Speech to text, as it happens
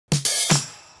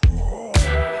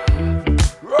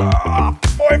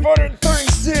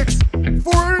536,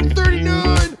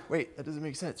 439. Wait, that doesn't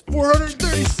make sense.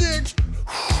 436,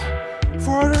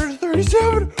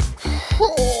 437.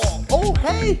 Oh,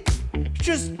 hey.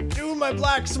 Just doing my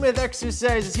blacksmith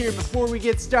exercises here before we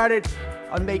get started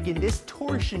on making this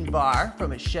torsion bar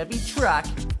from a Chevy truck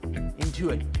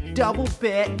into a double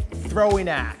bit throwing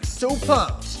axe. So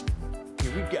pumped.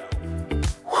 Here we go.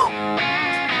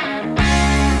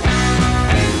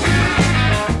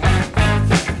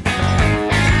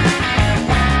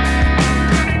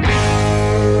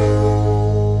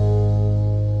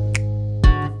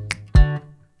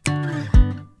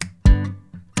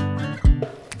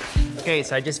 Okay,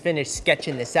 so I just finished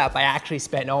sketching this up. I actually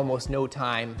spent almost no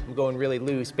time. I'm going really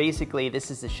loose. Basically,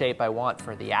 this is the shape I want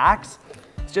for the axe.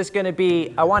 It's just gonna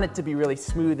be, I want it to be really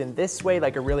smooth in this way,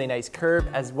 like a really nice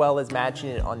curve, as well as matching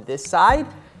it on this side.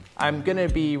 I'm gonna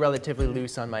be relatively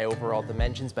loose on my overall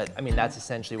dimensions, but I mean, that's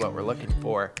essentially what we're looking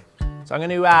for. So I'm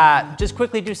gonna just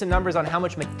quickly do some numbers on how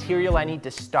much material I need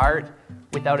to start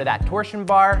with out of that torsion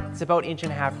bar. It's about 1.5 inches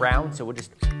round, so we'll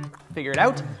just figure it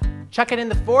out. Chuck it in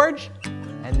the forge,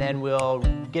 and then we'll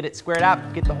get it squared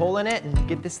up, get the hole in it, and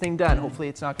get this thing done. Hopefully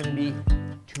it's not gonna be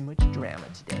too much drama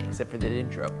today, except for the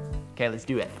intro. Okay, let's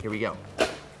do it. Here we go.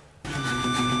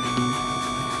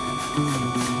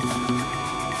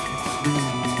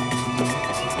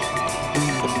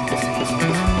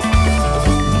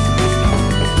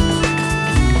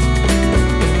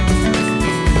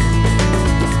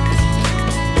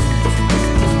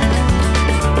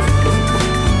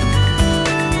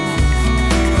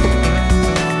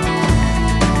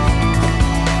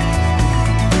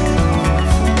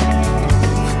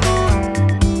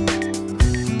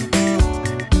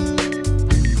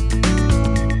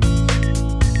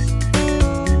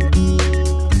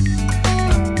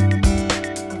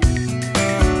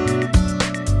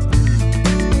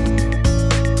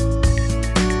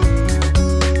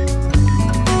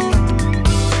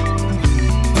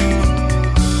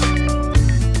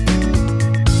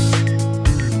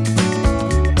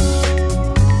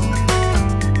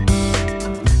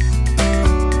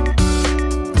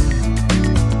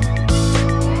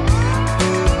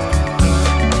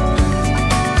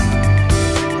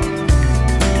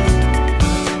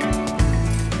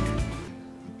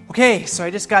 Okay, so I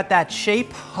just got that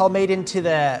shape all made into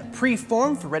the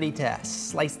pre-form for ready to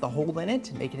slice the hole in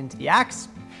it and make it into the axe.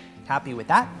 Happy with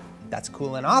that. That's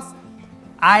cooling off.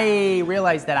 I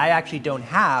realized that I actually don't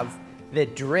have the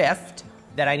drift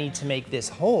that I need to make this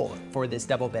hole for this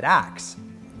double bit axe.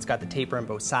 It's got the taper on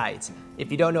both sides. If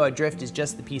you don't know, a drift is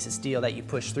just the piece of steel that you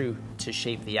push through to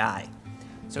shape the eye.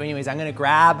 So anyways, I'm gonna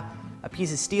grab a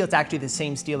piece of steel. It's actually the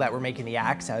same steel that we're making the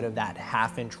axe out of, that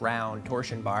 1/2 inch round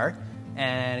torsion bar.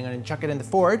 And I'm gonna chuck it in the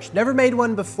forge. Never made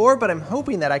one before, but I'm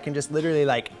hoping that I can just literally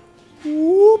like,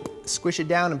 whoop, squish it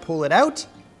down and pull it out,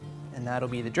 and that'll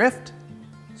be the drift.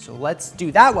 So let's do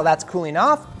that while that's cooling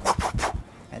off,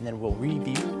 and then we'll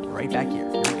review right back here.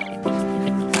 Here we go.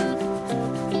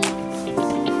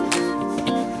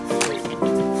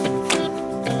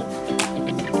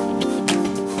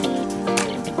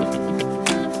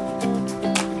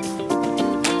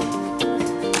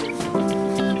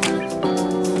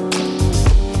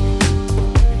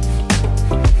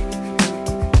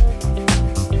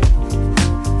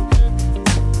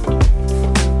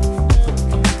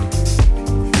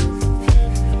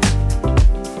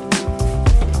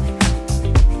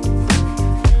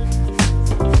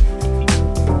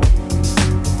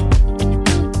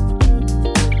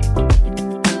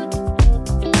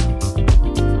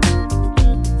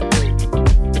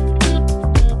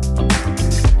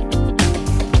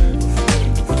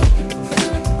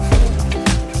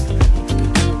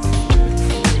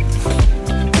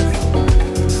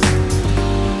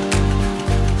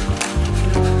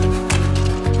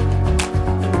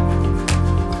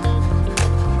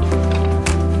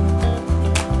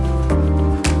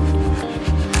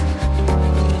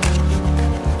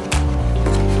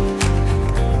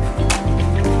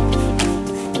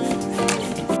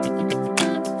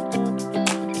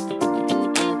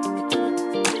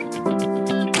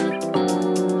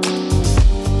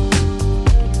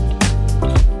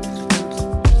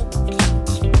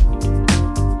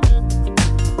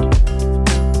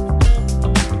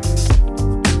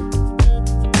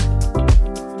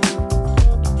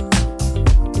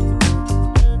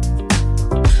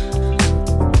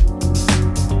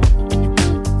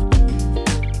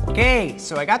 Okay,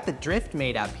 so I got the drift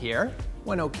made up here.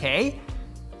 Went okay.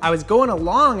 I was going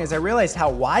along as I realized how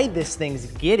wide this thing's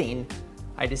getting.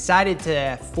 I decided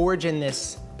to forge in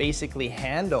this basically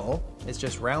handle. It's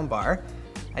just round bar.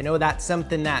 I know that's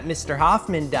something that Mr.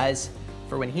 Hoffman does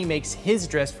for when he makes his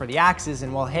drifts for the axes.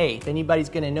 And well, hey, if anybody's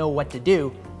gonna know what to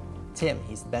do, it's him.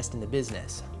 He's the best in the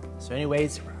business. So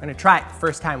anyways, we're gonna try it the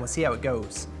first time. We'll see how it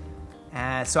goes.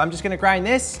 So I'm just gonna grind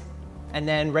this and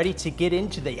then ready to get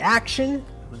into the action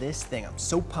of this thing. I'm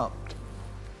so pumped.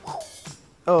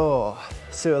 Oh,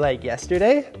 so like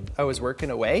yesterday, I was working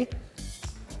away,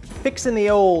 fixing the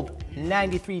old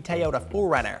 93 Toyota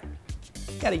 4Runner.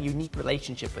 Got a unique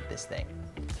relationship with this thing.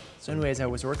 So anyways, I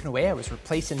was working away, I was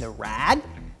replacing the rad.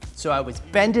 So I was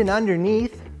bending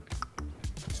underneath,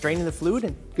 straining the fluid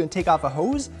and gonna take off a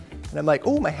hose. And I'm like,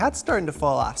 oh, my hat's starting to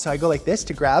fall off. So I go like this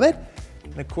to grab it.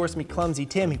 And of course, me clumsy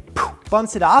Tim, he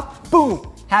bumps it off,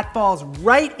 boom. Hat falls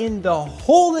right in the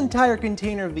whole entire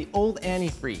container of the old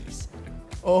antifreeze.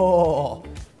 Oh.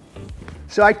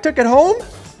 So I took it home,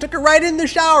 took her right in the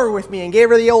shower with me and gave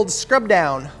her the old scrub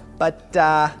down. But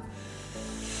I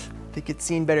think it's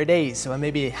seen better days, so I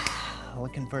may be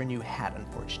looking for a new hat,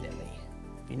 unfortunately.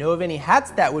 If you know of any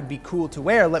hats that would be cool to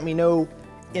wear, let me know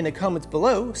in the comments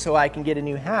below so I can get a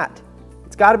new hat.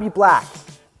 It's gotta be black,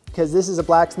 because this is a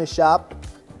blacksmith shop.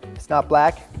 If it's not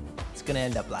black, it's gonna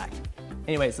end up black.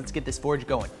 Anyways, let's get this forge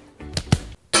going.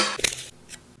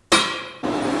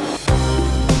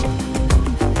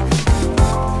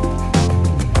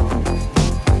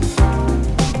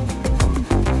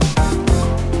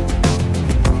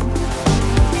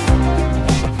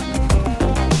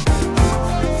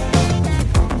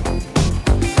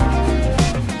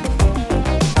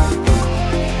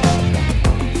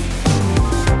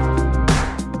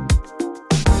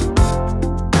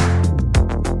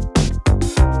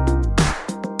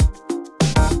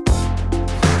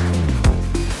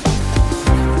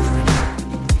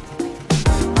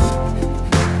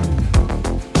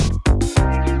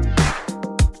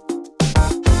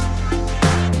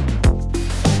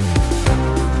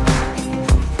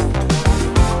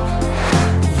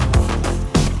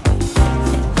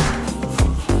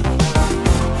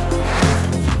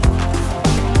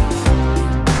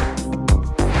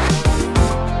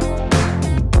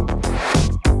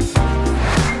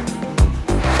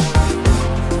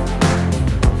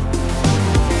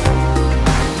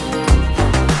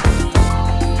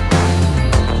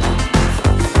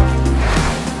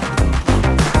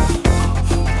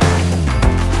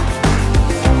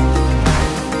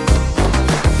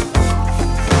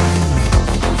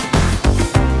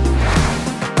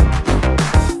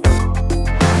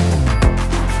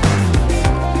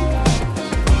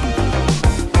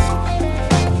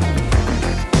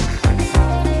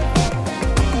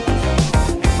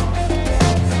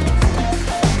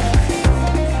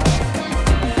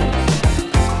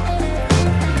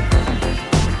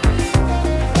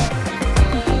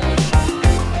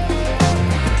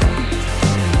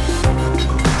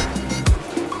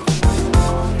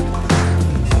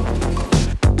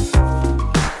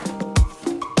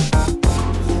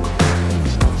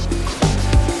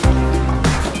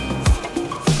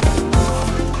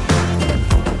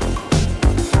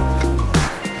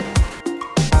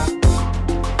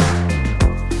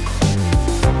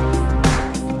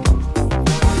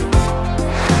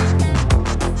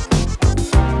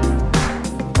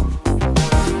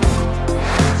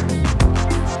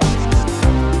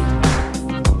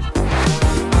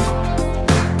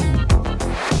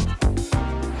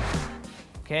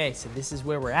 Okay, so this is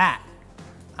where we're at.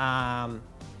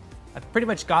 I've pretty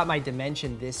much got my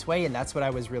dimension this way, and that's what I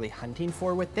was really hunting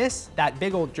for with this. That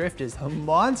big old drift is a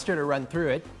monster to run through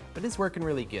it, but it's working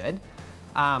really good.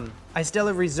 I still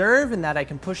have reserve in that I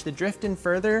can push the drift in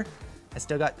further. I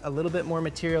still got a little bit more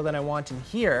material than I want in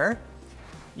here.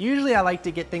 Usually I like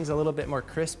to get things a little bit more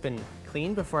crisp and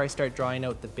clean before I start drawing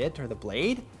out the bit or the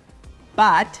blade.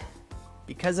 But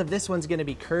because of this one's gonna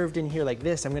be curved in here like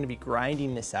this, I'm gonna be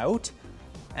grinding this out.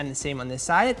 And the same on this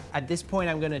side. At this point,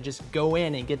 I'm gonna just go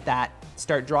in and get that,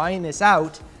 start drawing this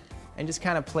out and just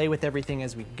kind of play with everything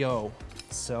as we go.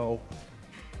 So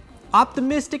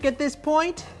optimistic at this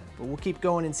point, but we'll keep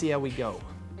going and see how we go.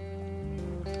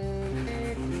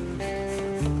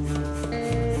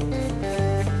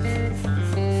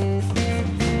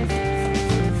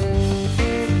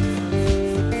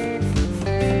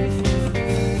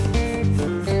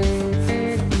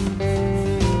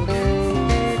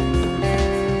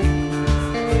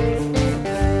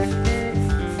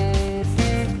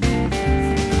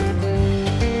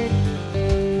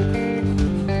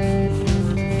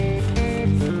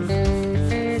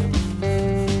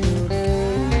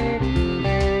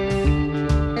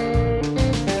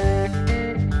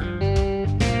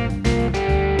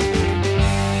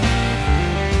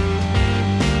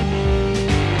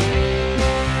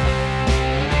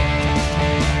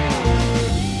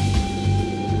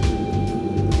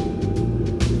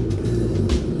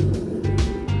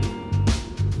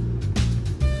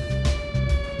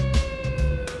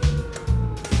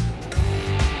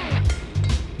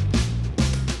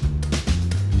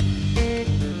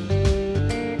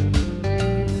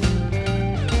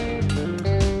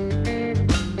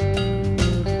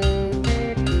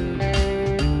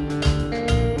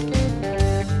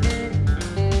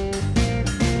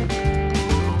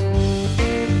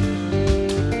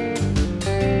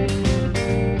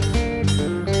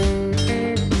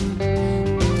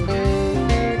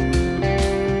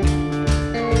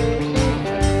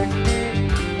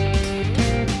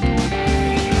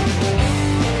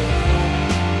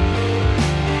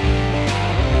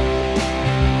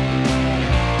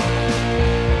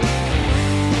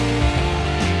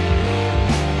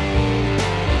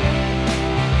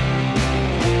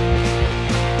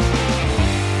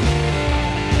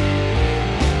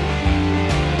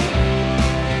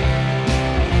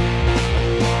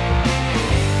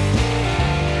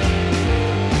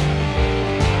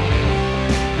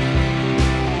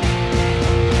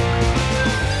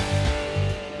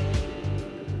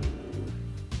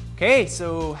 Okay,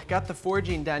 so got the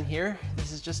forging done here.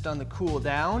 This is just on the cool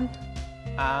down.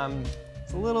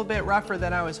 It's a little bit rougher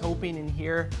than I was hoping in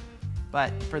here,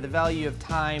 but for the value of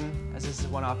time, as this is a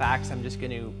one-off axe, I'm just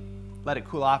gonna let it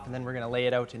cool off and then we're gonna lay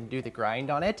it out and do the grind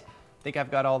on it. I think I've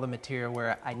got all the material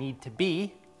where I need to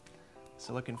be,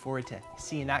 so looking forward to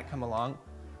seeing that come along.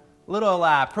 Little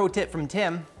pro tip from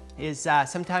Tim is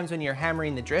sometimes when you're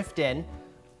hammering the drift in,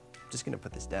 I'm just gonna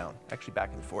put this down, actually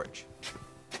back in the forge.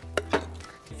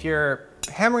 If you're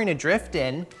hammering a drift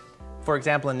in, for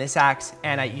example in this axe,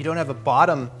 and you don't have a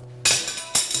bottom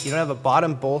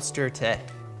bolster to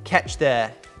catch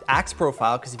the axe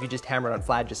profile, because if you just hammer it on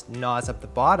flat, it just gnaws up the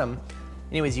bottom.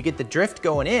 Anyways, you get the drift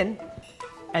going in,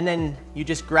 and then you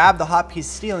just grab the hot piece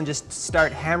of steel and just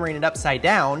start hammering it upside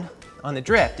down on the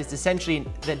drift. It's essentially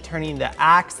then turning the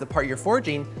axe, the part you're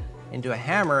forging, into a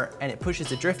hammer, and it pushes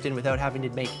the drift in without having to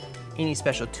make any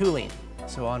special tooling.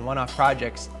 So on one-off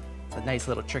projects, it's a nice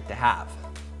little trick to have.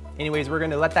 Anyways, we're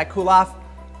gonna let that cool off,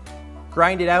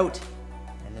 grind it out,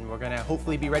 and then we're gonna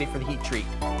hopefully be ready for the heat treat.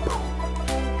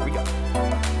 Here we go.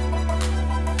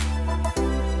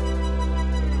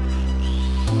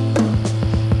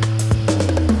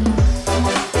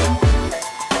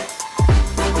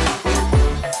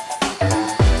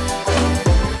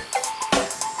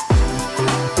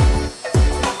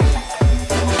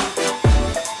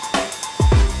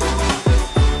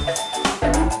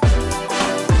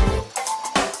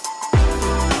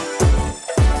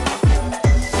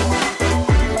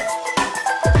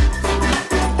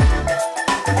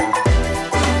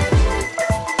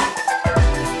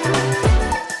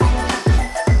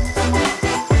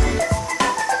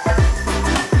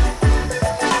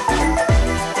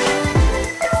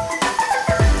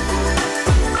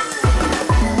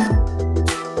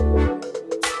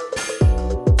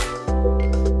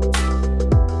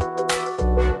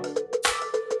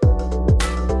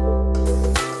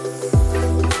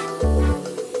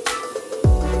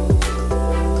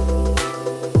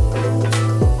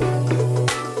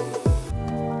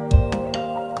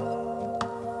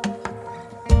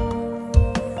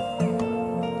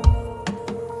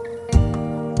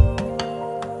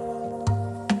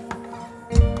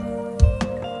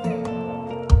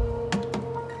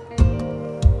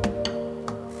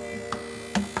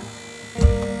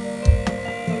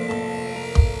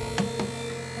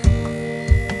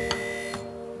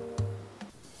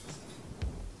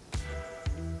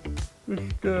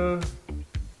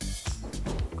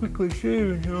 Quickly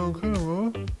shaving here on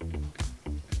camera.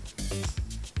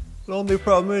 The only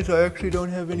problem is I actually don't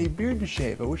have any beard to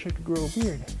shave. I wish I could grow a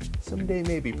beard. Someday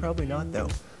maybe, probably not though.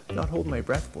 Not holding my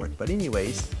breath for it. But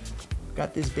anyways,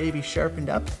 got this baby sharpened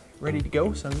up, ready to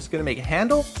go. So I'm just gonna make a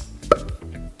handle,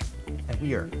 and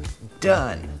we are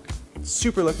done.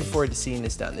 Super looking forward to seeing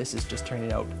this done. This is just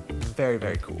turning out very,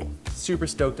 very cool. Super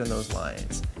stoked on those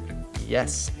lines.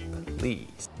 Yes,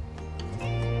 please.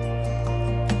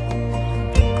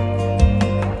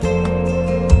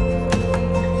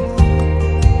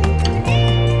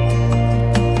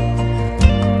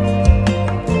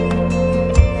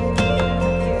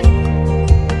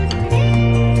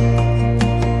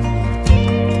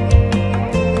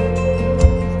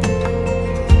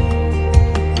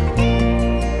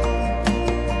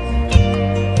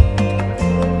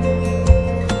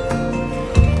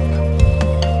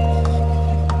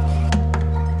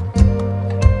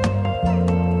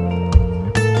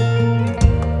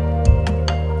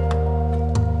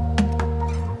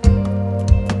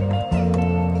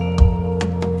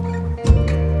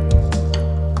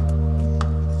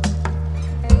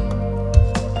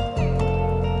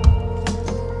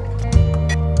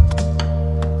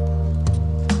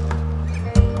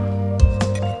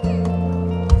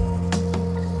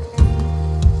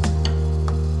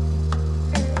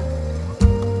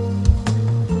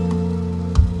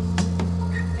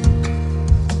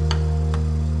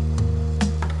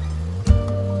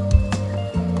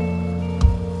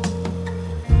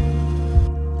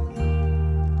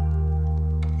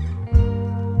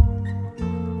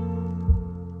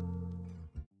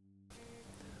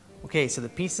 Okay, so the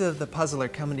pieces of the puzzle are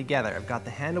coming together. I've got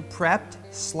the handle prepped,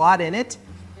 slot in it,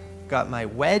 got my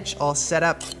wedge all set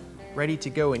up, ready to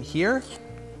go in here.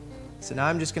 So now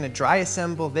I'm just gonna dry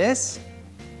assemble this.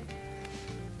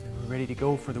 We're ready to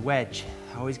go for the wedge.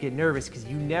 I always get nervous because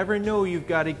you never know you've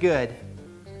got it good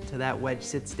until that wedge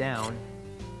sits down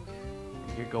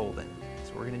and you're golden.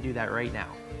 So we're gonna do that right now.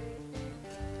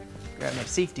 Grab my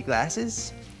safety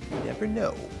glasses, you never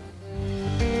know.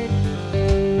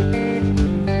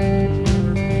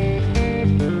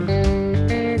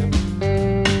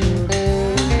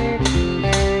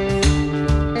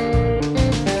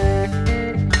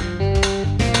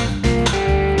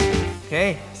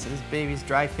 baby's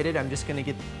dry fitted. I'm just gonna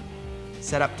get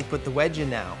set up to put the wedge in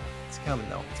now. It's coming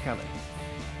though, it's coming.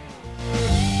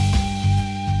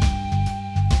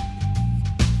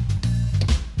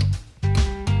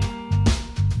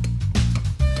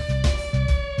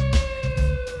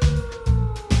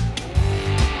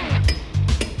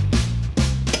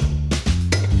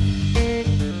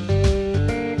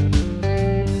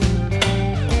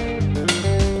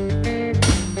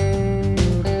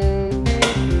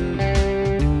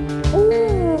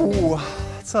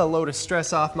 That's a load of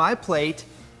stress off my plate.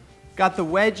 Got the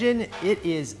wedge in. It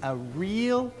is a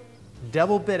real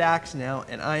double bit axe now,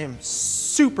 and I am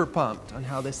super pumped on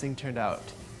how this thing turned out.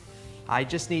 I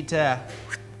just need to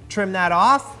trim that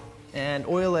off and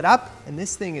oil it up, and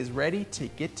this thing is ready to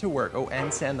get to work. Oh,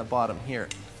 and sand the bottom here.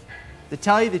 To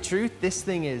tell you the truth, this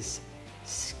thing is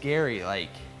scary. Like,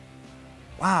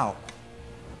 wow.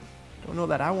 Don't know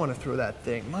that I want to throw that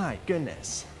thing. My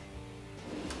goodness.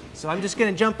 So I'm just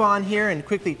gonna jump on here and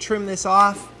quickly trim this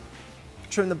off,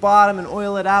 trim the bottom and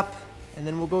oil it up, and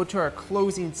then we'll go to our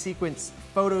closing sequence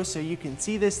photo so you can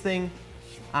see this thing.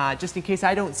 Just in case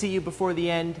I don't see you before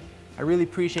the end, I really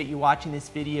appreciate you watching this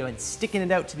video and sticking it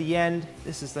out to the end.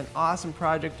 This is an awesome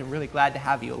project. I'm really glad to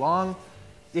have you along.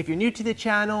 If you're new to the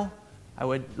channel, I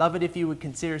would love it if you would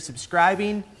consider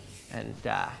subscribing and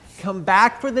come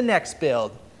back for the next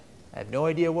build. I have no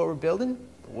idea what we're building,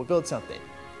 but we'll build something.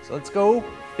 So let's go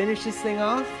finish this thing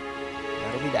off.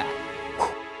 That'll be that.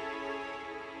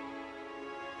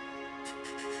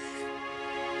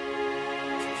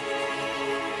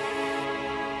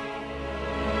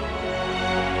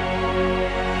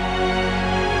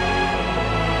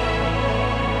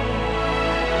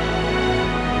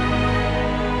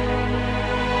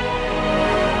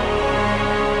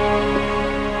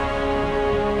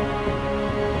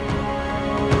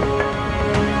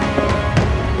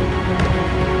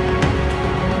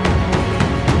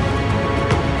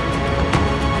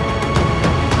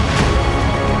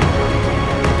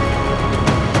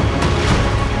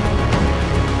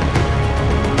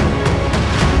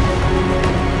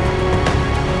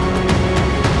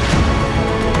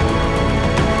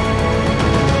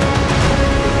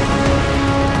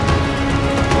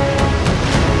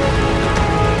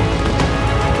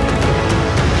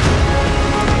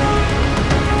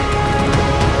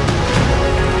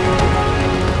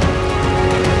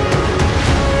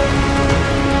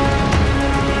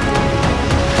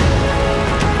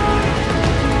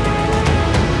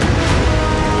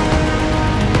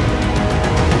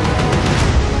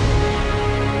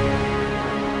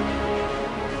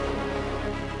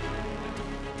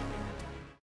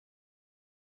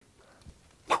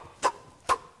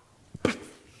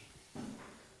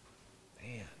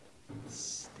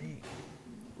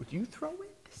 Would you throw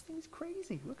it? This thing's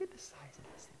crazy. Look at the size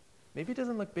of this thing. Maybe it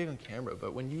doesn't look big on camera,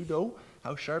 but when you know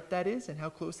how sharp that is and how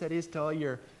close that is to all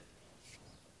your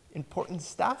important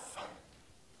stuff,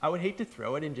 I would hate to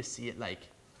throw it and just see it like,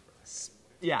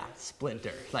 yeah,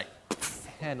 splinter. Like,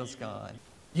 handle's gone.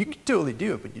 You could totally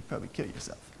do it, but you'd probably kill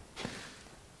yourself.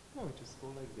 No, just go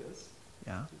like this.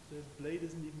 Yeah. The blade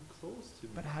isn't even close to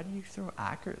me. But how do you throw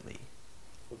accurately?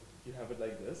 Well, you have it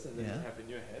like this, and then Yeah. you have in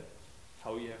your head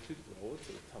how you have to throw it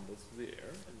so it tumbles through the air,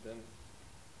 and then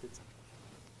it's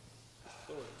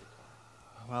throw it.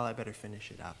 Well, I better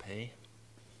finish it up, hey?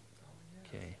 Oh,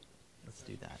 yeah. Okay, let's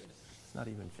do that. It's not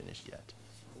even finished yet.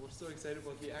 We're so excited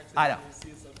about the axe. I know. You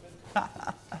see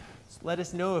something? So let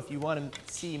us know if you want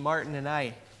to see Martin and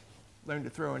I learn to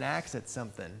throw an axe at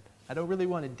something. I don't really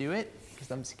want to do it because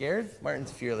I'm scared.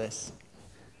 Martin's fearless.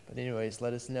 But anyways,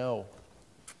 let us know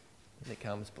in the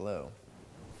comments below.